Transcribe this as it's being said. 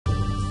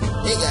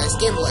Hey guys,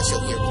 Gamel here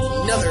with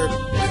another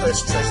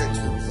Cursed Treasure 2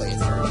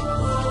 playthrough.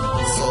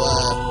 So,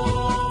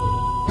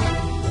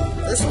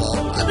 first of all,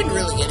 I've been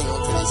really getting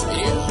onto these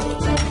videos.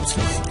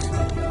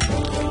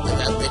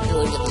 Like, I've been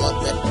doing it a lot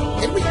better.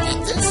 Did we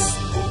beat this?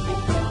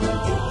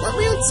 Weren't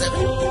we on 7?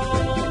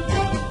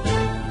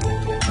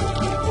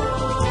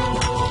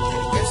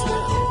 Guess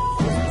not.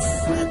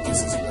 Crap,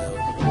 this is low.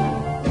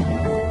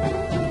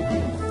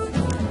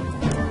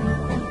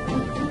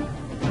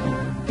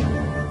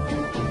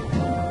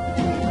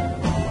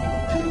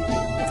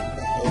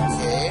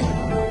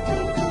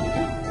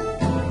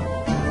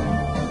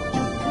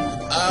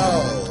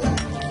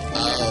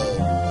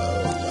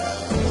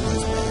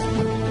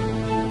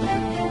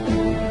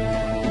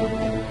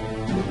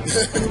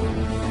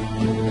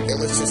 Okay,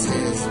 let's just say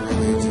this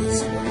really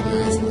just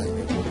organized like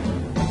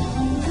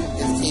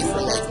his teeth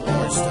were like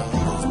more stone,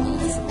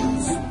 his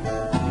nostrils.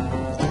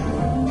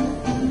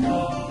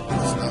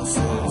 His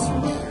nostrils,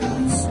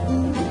 ears.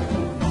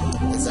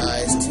 His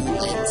eyes, 2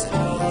 limbs,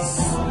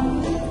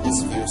 and his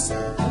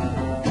fearsome.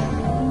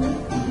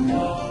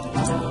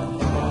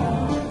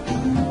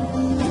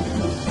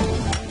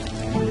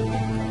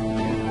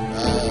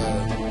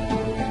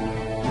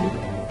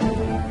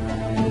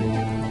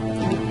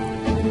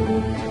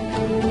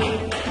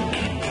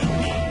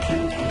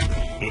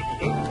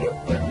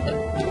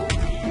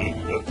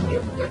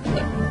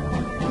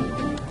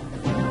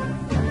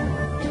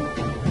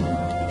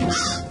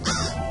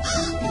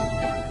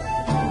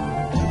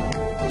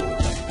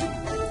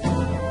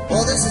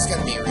 Well, this is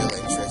gonna be real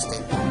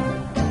interesting.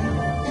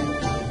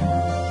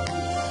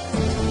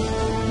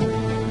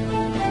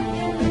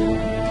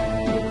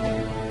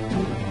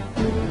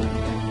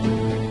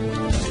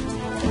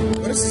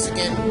 What is this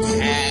again?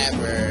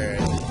 Cavern.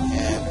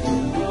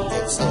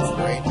 Give self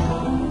right.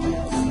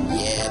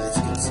 Yeah, this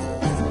gives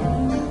self.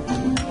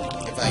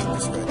 If I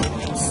describe it,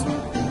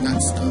 not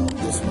stone.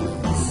 This one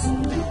is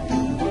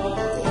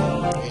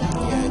gold.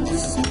 Yeah,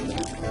 this is it.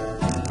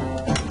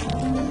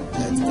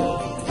 That's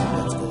gold.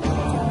 That's gold.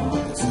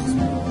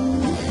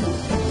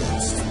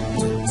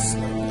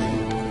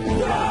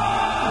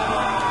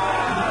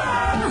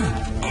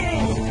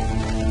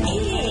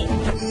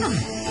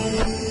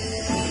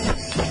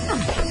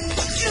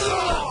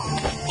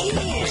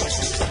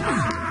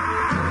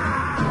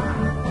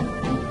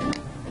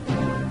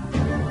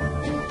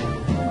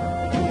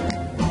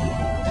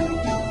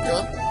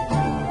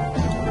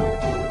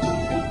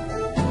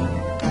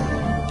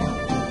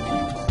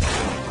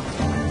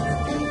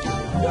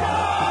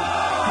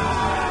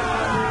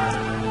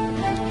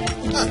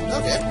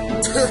 Okay.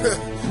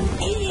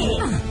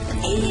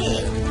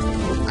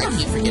 I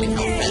keep forgetting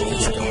how fast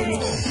this is going.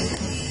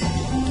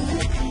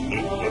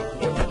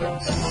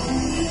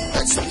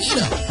 Let's speed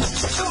up.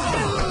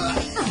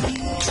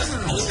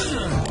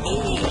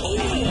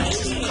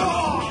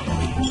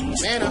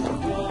 Mana.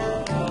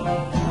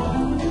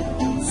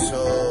 So,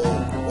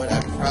 what I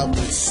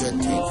probably should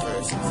take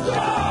first is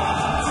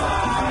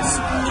what is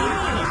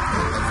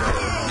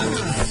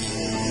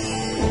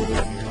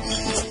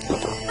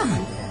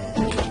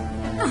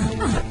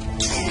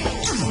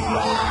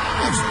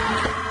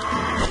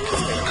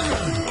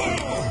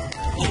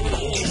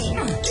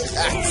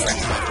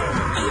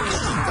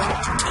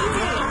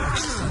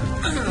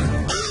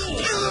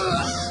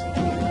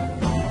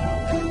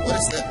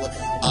that? What?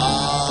 Oh,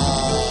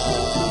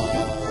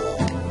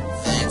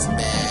 that's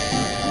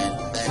bad.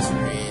 That's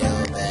real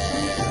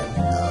bad.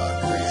 Oh,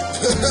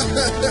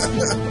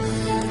 crap.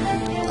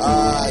 I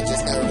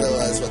just now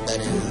realized what that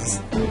is.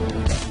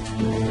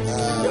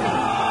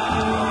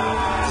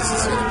 This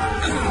is gonna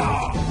be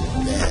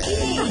bad.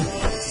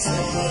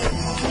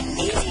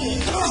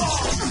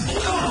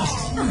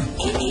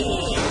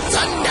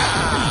 Thunder!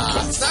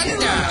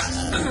 Thunder!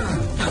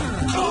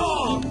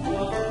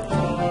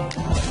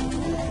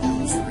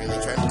 Just really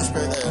trying to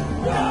destroy that.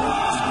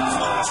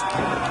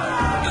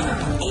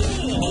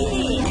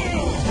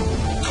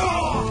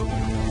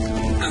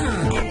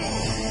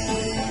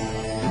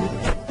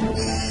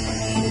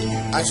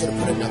 I should have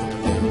put another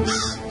one down.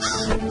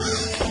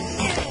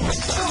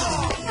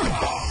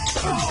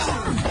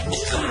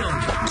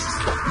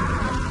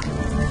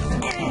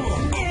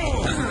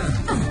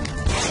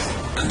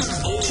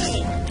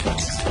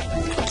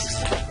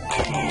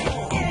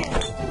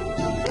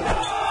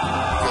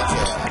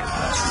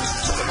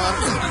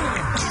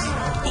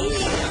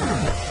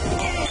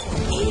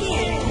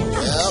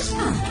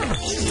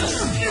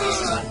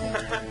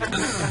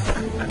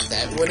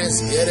 That went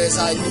as good as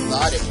I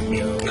thought it would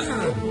go.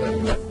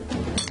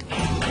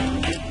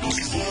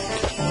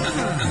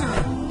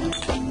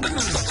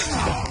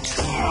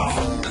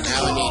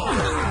 Now I need...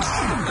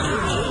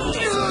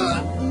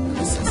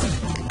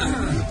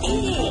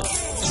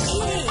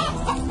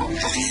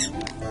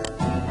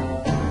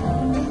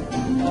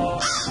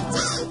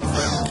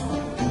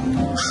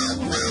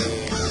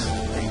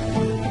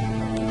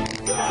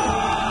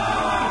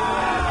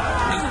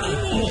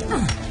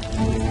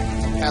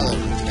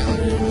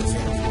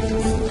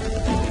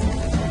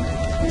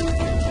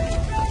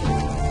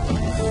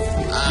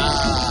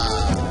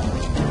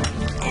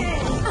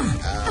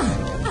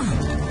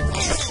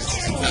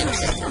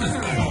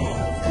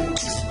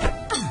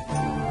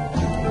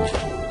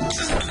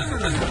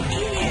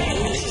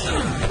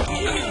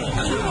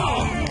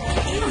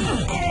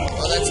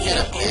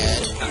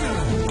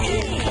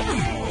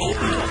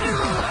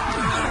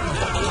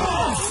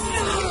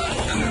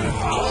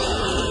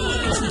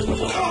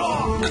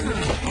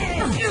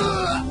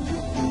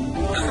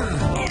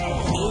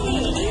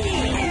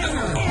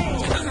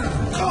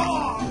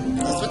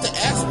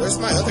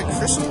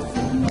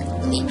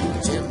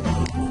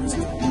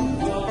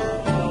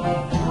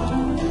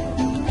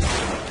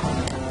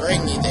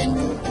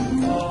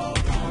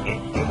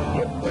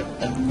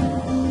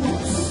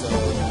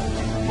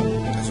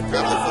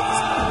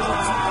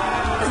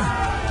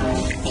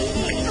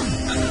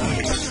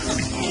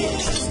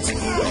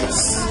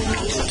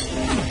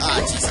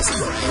 It's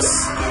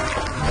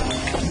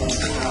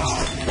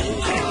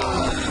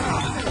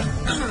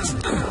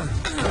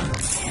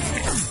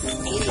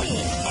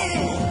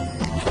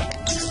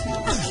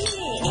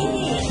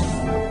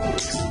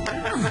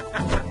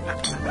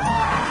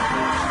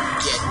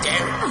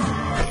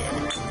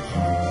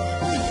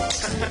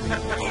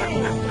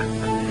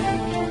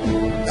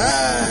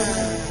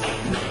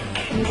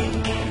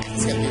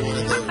gonna be one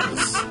of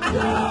those.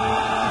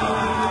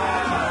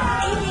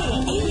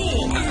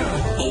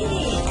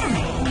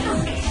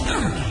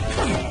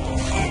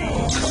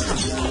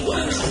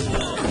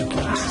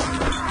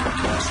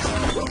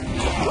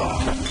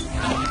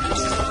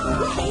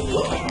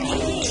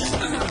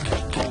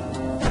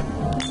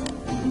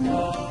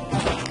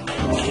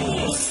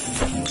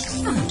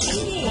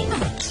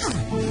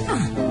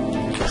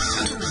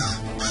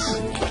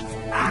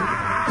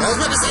 I was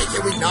about to say,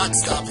 can we not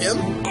stop him?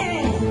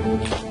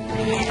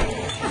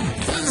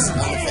 He's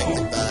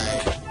unaffected by...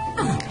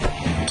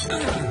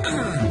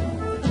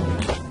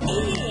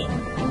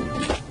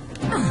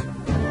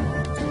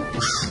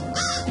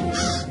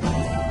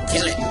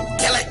 Kill it!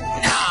 Kill it!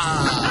 Ah!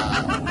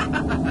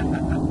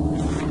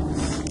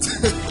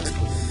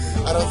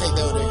 I don't think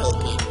that would have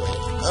helped me anyway.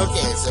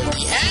 Okay, so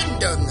he had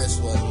done this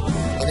one,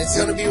 and it's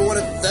gonna be one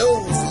of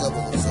those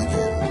levels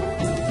again.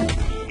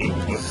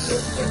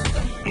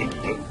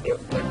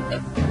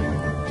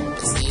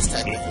 It's these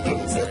type of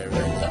levels that I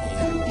really like.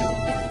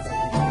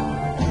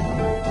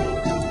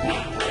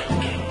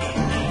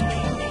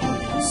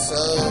 So,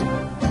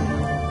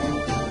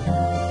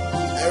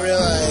 I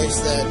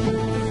realized that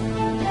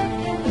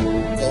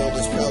gold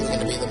is probably going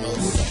to be the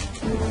most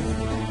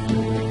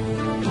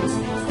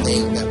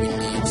thing that we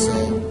need, so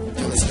I'm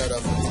going to start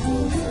off with the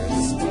gold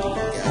first.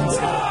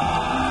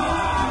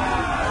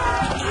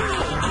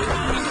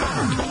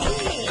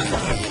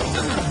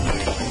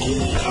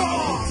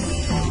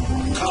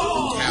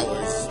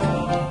 Towers.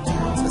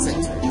 So it's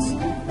like turrets.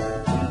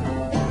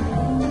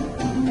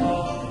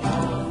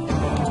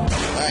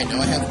 Alright, now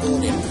I have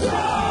gold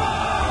income.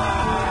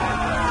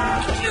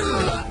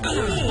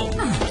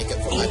 Make up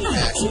for my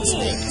past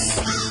mistakes.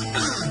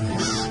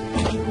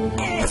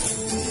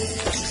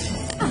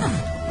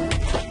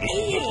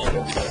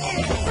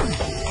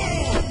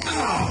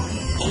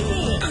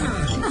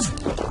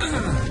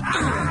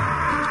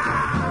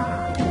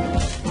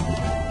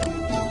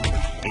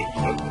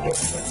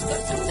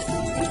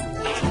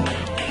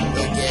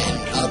 Again,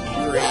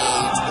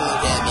 upgrades.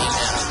 Look at me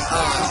now.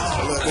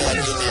 Look at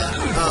me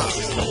now.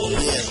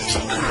 Yeah.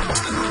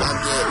 I'm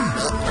getting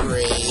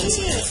upgrades.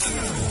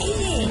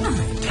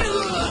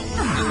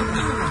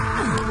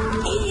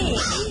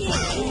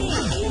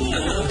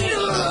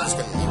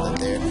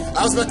 I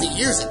was about to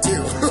use it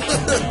too.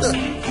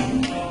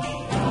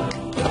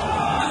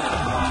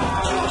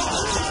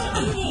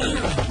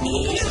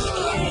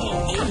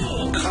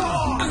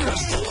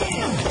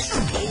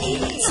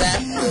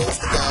 Zap those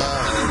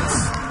guys.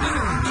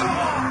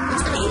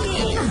 It's gonna be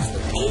dangerous.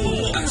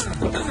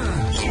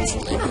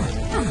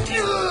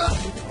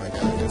 Right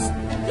now, just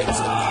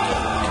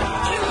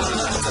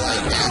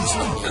like that.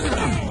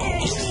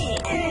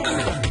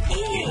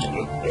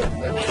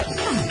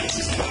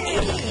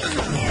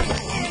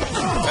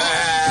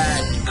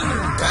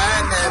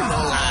 Burn them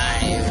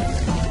alive.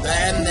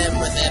 Burn them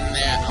within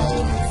their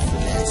own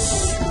flesh.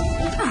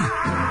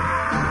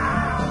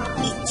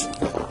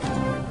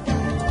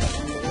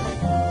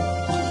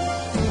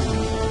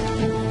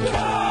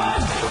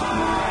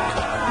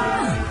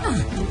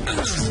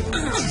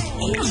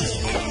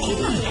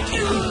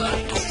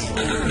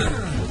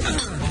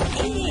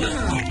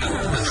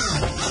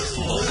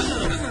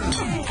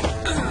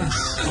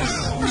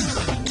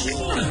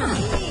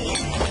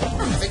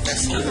 I think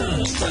that's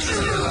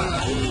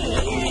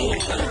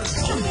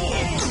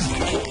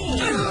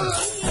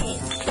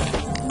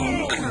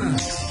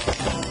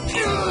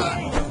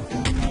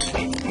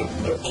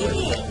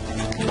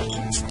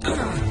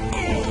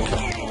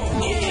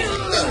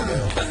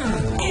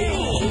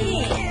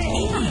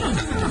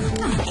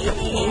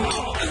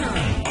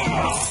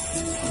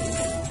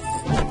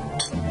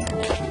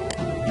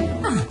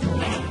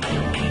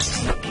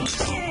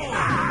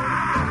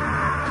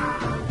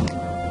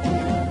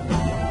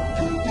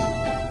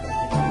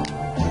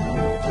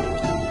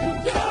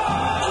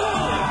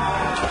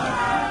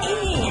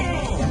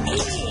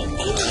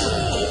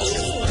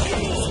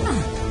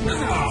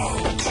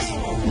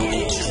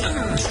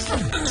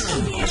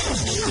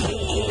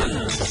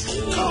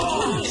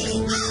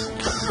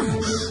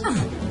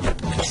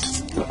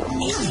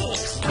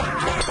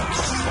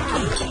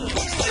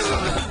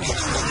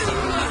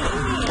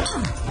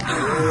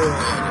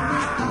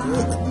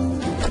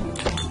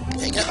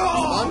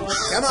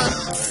Come on!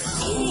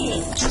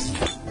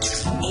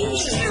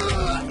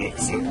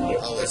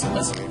 Always a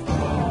wizard.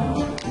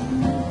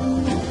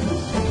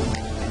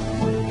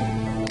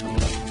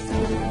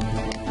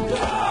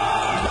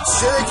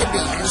 Sure, it can be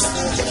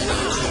useful,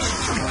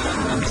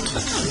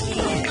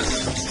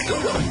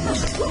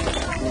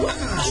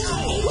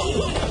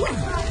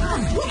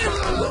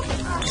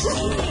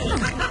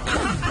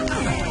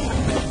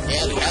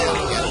 yeah, the hell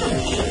we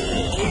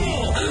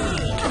got.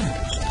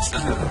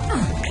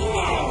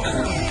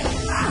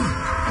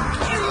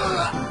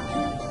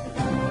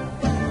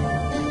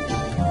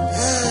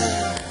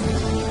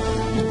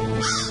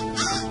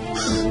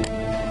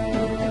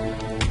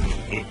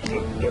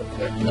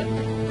 Well,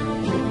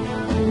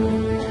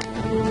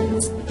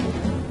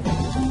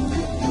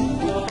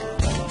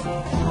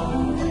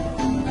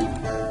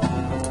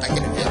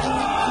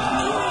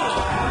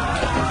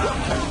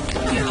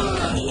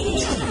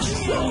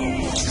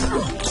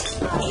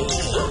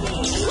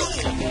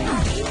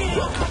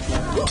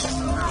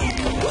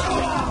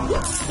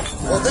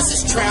 this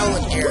is trial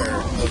and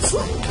error,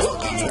 mostly.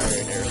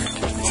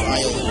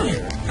 Trial and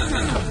error.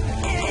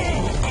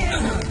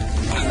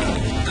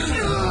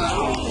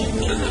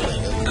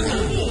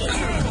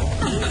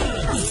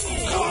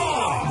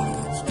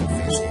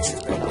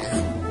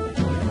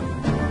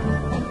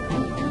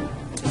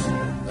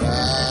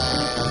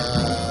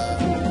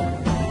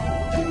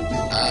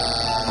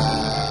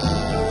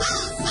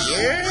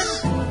 Here?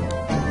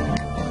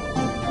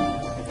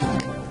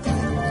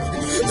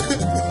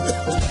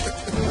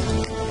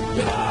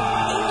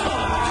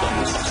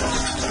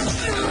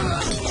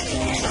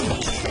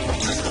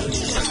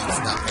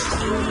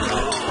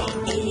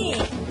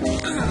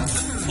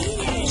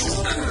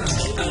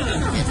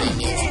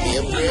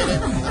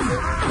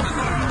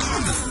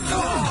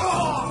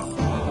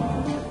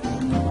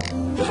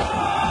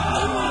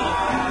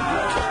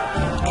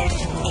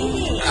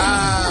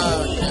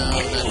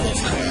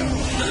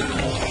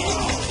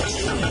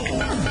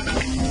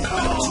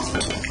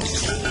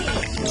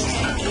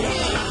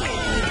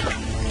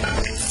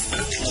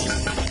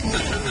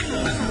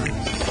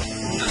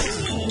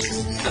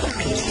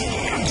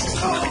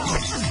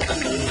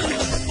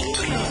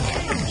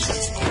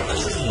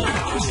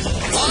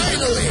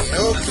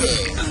 Okay.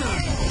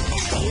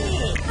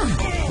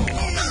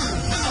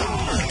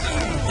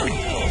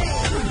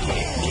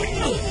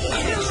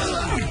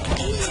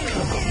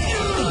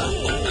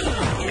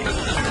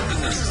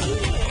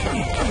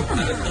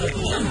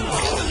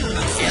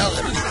 Kill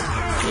them.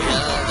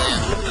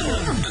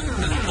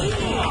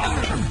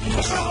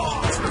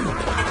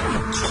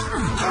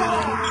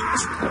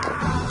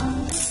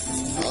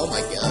 Oh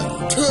my god.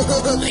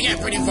 They got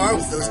pretty far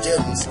with those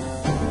gems.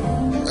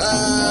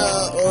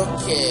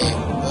 Okay.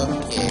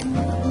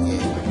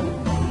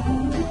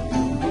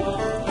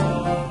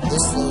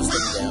 This slows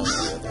them down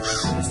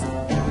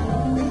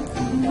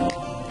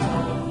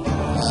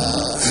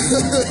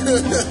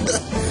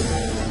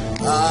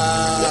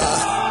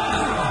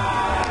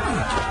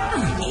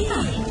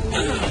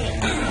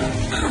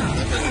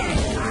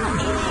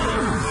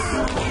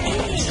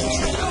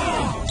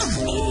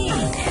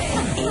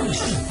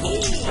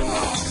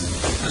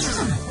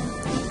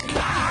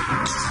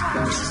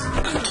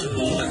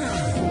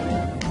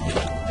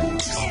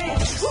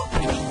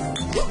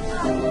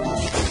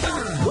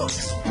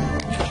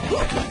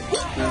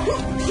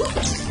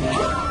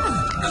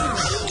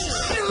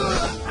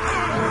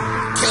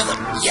Kill them!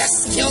 Yes!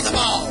 Kill them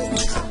all!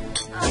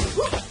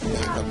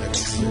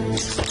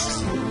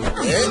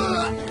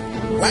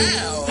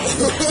 Wow!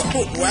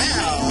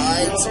 Wow!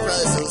 I'm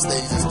surprised those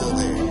things are still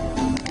there.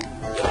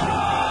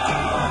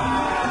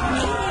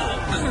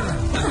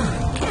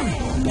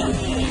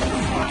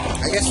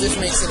 I guess this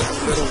makes it a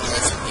little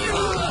less weird.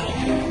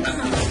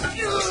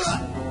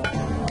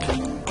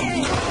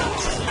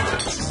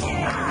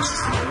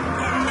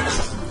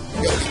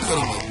 You gotta be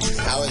kidding me.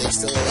 How are they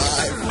still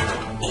alive?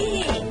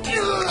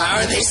 How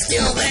are they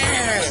still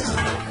there?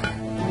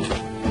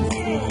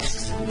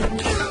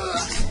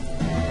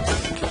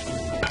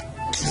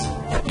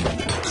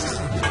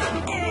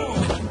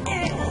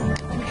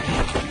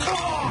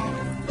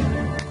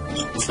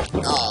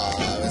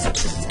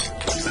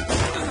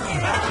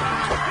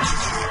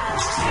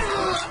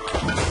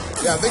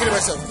 Yeah, I'm thinking to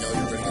myself, no,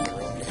 you're bringing the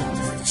wrong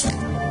direction.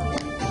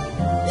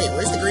 Hey,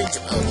 where's the green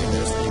gem? Oh, okay,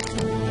 there's the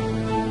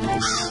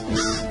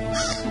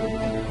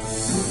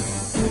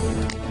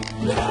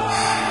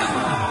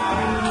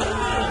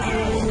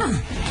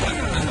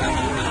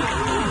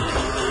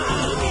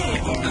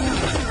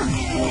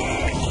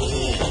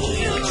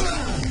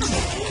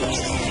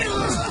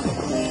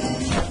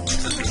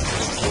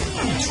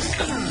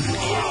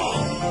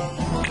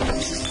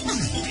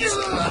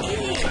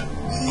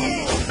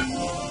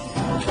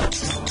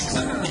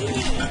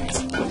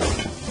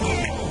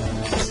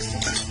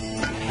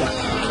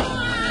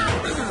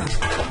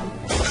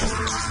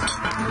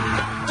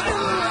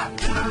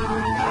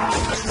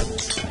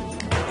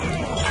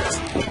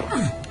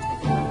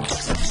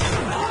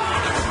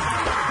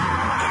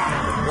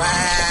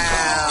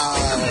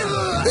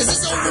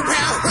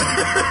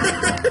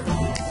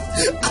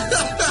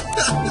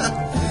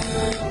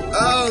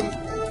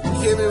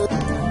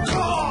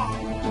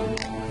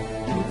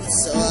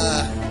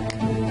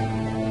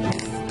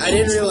I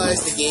didn't realize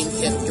the game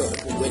kept going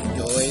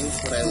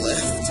when I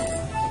left.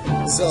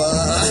 So,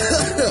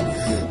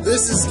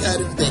 this is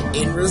kind of the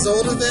end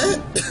result of that.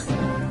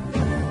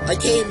 I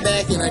came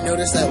back and I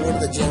noticed that one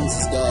of the gems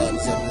is gone,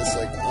 so I'm just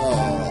like, oh,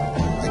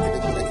 I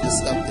could have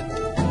stopped it.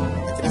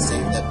 I could have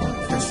saved that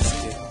precious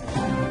gem.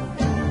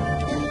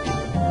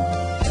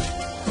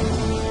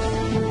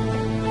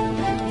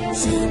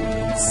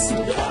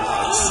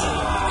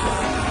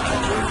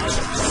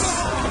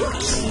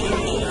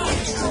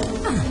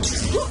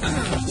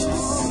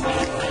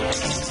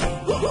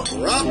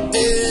 Dropped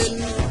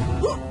in.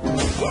 Oh,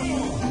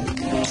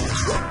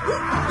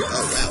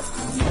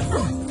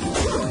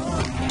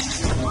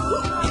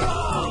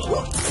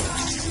 wow.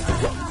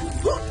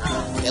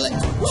 Kill it.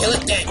 Kill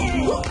it dead.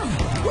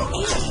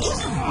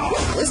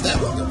 Where's that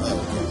one? Oh,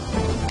 okay.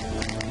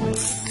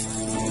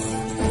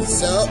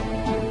 So.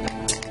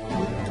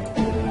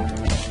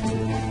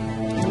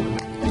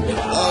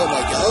 Oh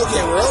my god.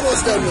 Okay, we're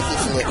almost done with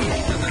this look.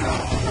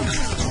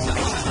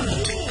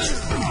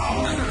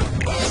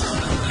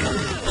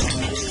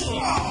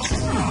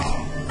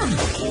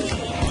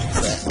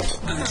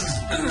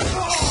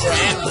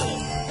 Crap.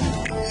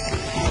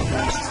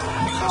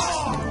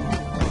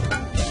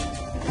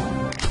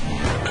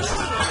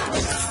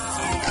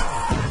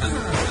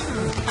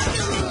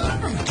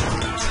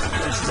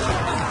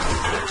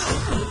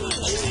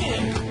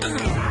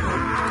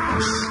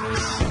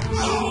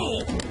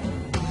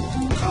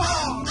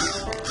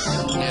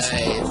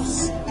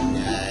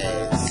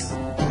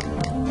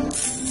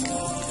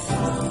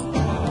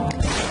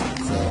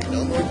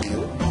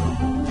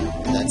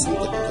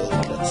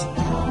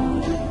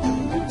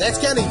 That's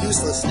kind of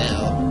useless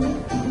now.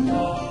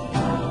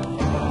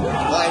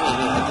 Well, I mean,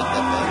 I think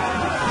that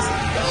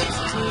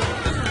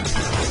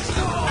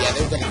yeah,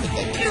 they're gonna think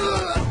that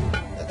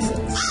that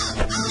sucks.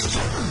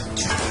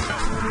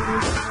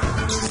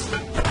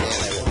 Yeah,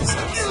 that really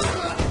sucks.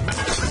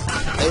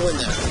 They win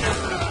that.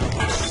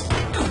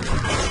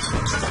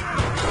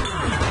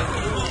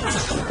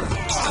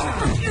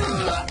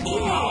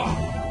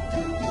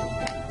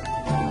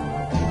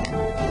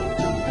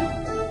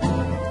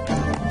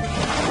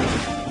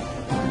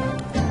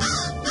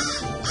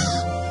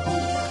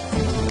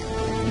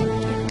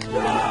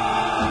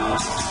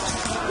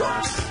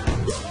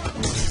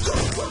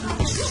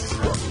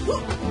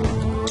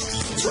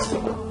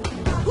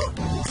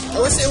 I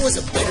would say it was a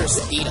better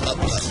speed up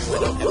button. I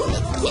don't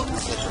have to keep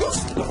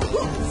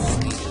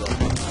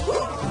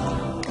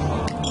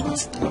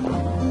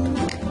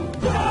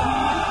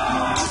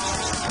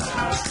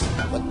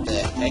What the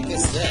heck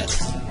is that?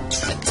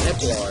 A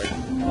Templar.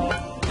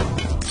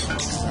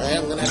 Alright,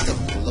 I'm gonna have to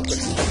look at the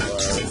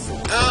Templars.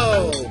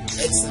 Oh!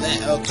 It's that.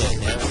 Okay,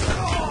 never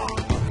mind.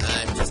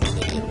 I'm just an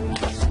idiot.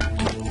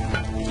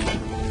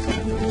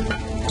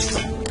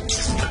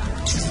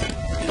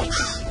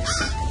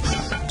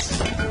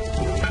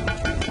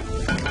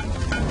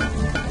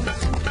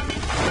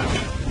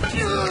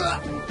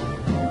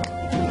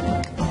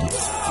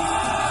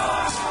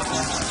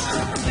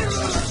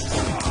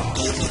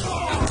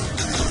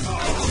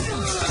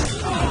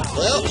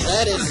 Well,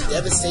 that is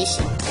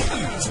devastation.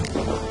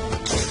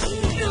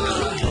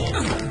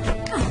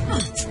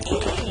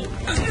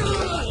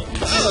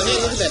 Oh, hey,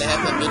 look at that. I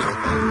have my mini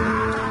weapon.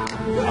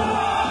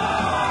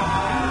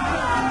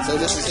 So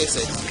just in case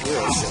that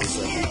hero shows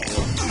up.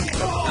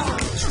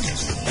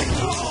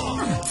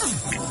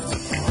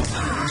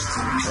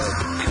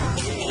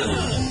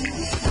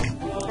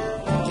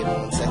 Give me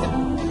 1 second.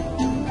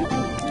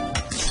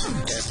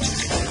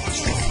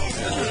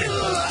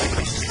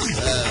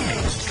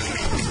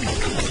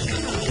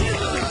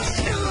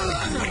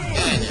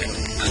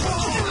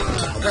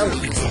 Probably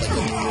use it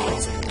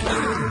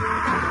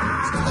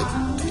like a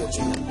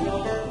torching them.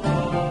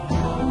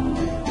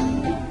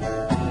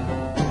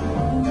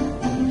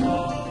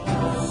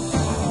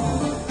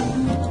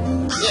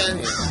 Yeah, I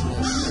mean,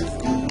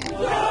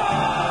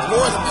 the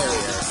more the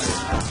merrier.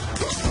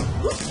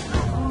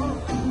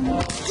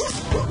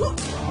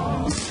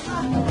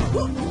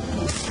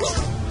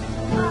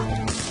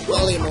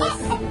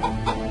 Polymorph.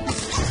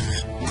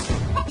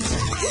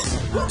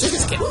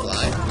 Chickens can't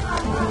fly.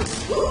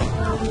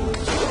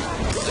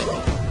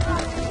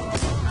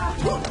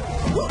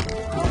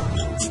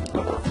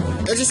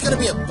 There's just gonna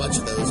be a bunch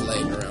of those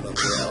laying around on the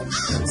ground.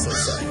 I'm so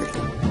sorry.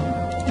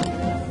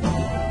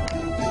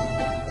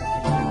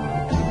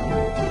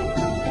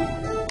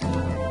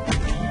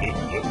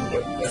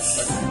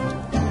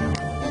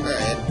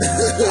 Alright.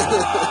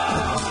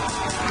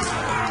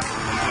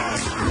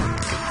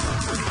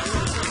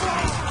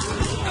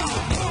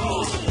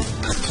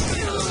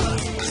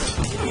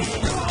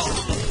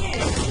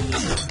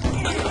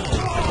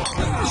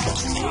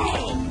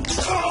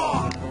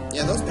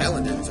 Yeah, those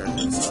paladins are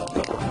good stuff.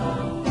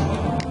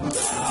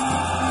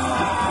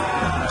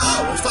 Oh,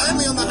 we're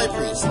finally on the High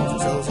Priest, which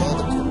controls all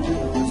the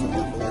temples of the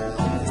Lord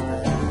and his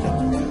prayer.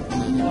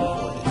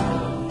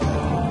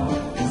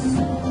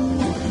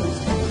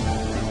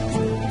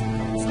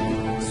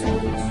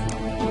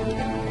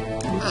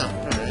 Ah,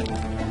 alright.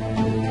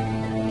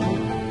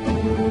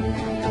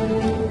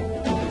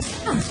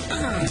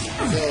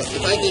 So,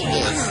 if I did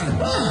this...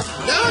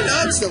 No,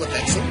 I'm still a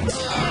Vexel.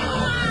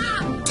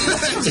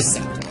 Just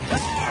saying.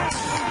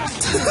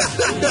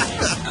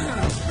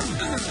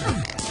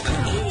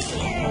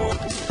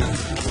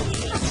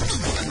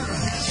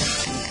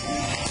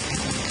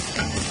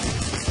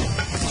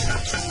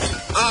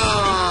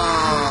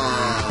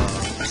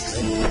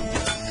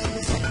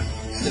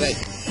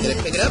 Did I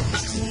pick it up?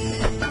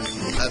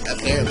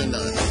 Apparently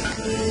not.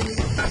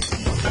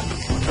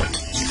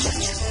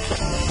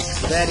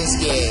 That is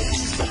gay.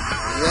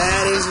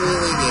 That is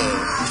really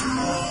gay.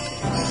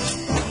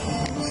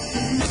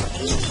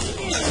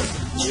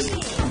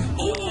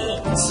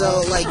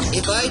 like,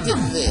 if I did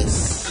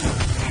this...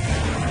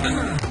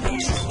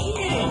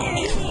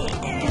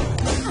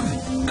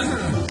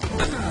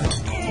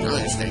 Now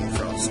I'm staying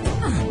frost.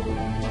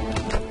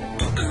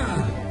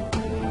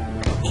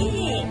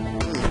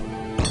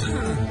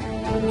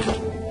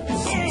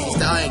 She's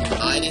dying.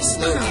 I need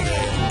slowly.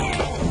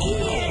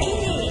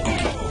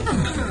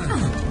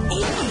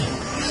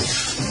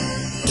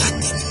 God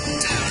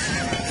damn it.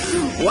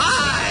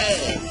 Why?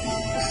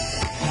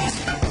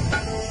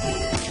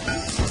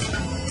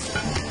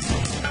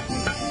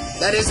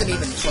 That isn't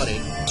even funny.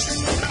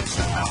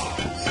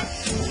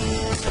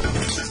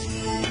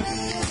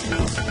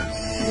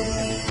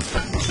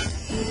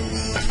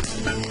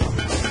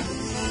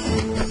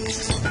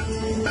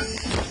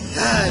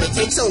 Ah, they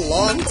take so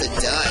long to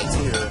die,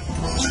 too.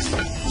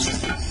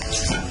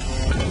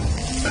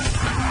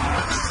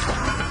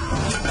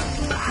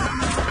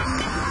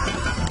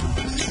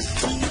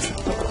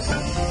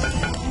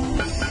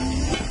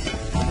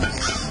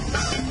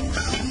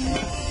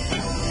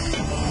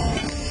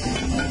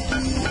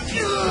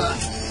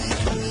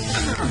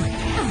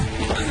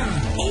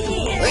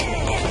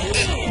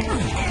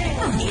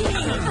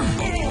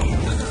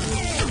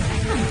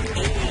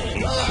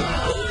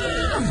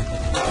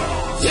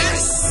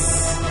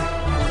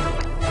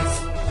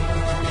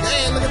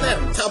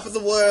 Top of the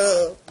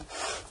world.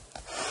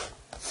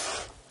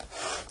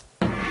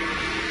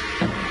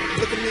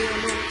 Look at me,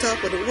 I'm on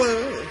top of the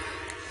world.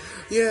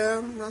 Yeah,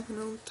 I'm rocking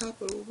on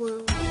top of the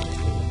world.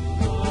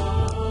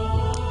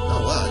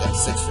 Oh wow, I got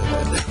 6 for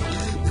that.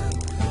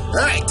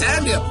 Alright,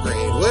 time to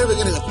upgrade. Where are we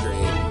gonna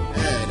upgrade?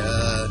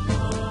 Alright,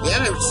 we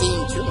haven't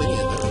seen too many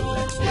of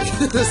those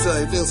actually. So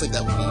it feels like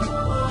that would be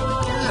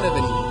kind of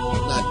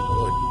not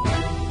important.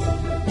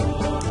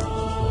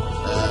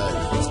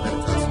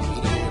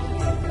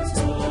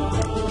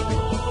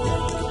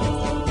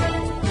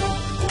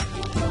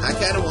 I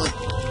kind of want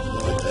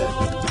that.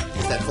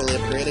 Is that fully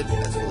upgraded?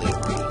 That's fully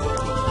upgraded.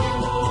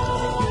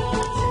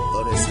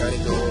 Loaded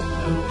starting goal.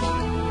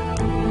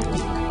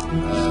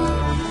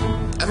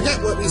 I forgot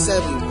what we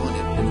said we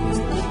wanted.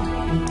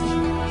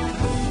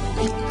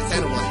 I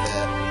kind of want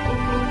that.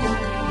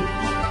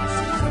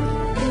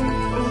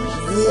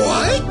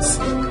 What?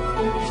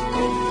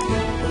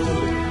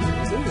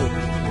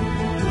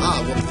 Ah,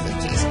 what the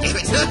jeez, damn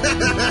it.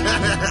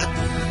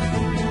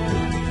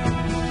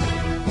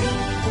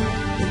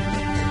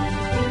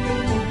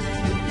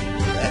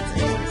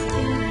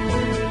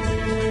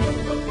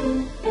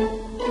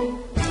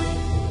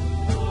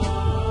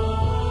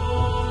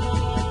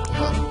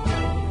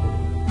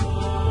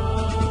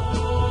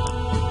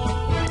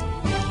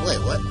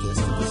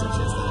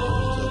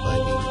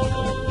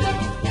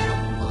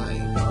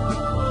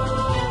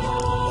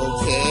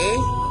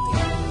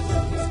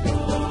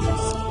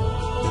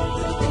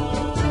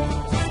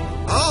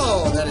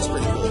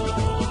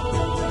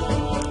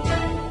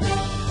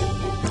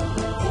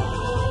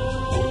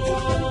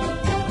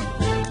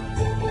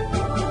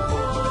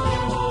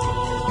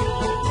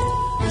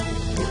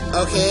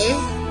 Okay.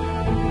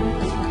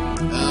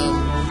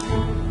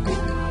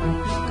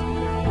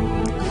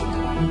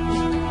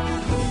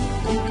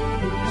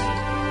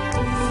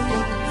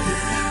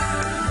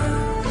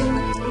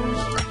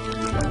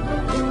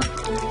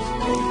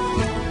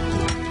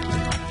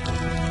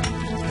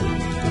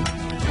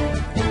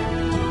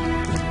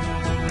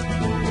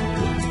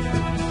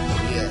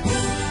 Yes,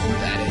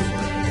 that is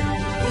right.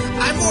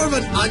 I'm more of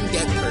an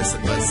undead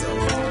person myself.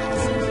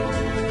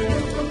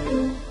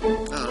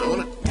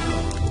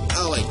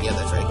 Yeah,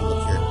 that's right.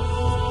 Look here.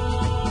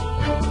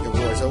 Your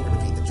war is over.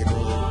 Defeat the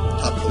general.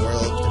 Top of the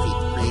world. Defeat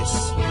the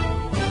priests.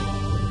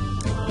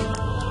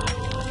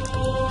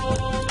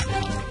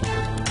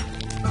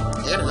 I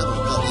got another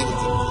one. Oh, evil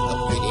can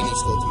upgrade any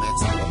skill to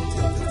maximum level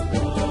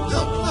 2.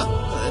 Oh,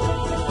 alright.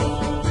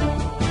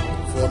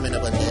 4 men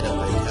of undead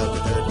upgrade. How the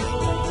third link.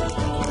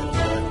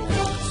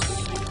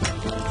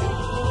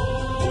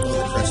 Oh,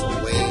 the crestful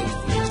wave.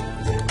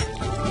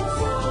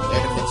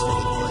 Air defense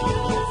defeat flying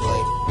and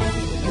flight.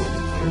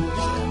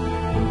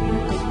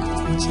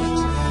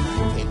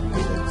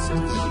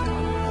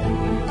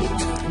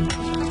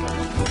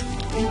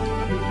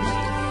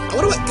 I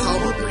wonder what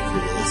combo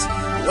breaker is.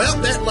 Well,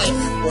 that like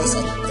was a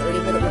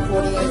 30-minute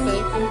recording, I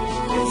think.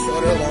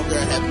 Shorter, longer,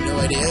 I have no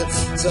idea.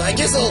 So I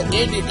guess I'll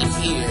end it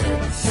here.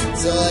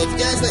 So if you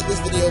guys like this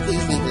video,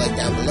 please leave a like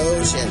down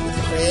below, share it with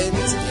your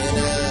friends, and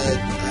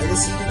I will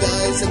see you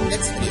guys in the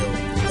next video.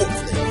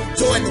 Hopefully.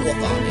 Join the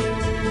Wolf.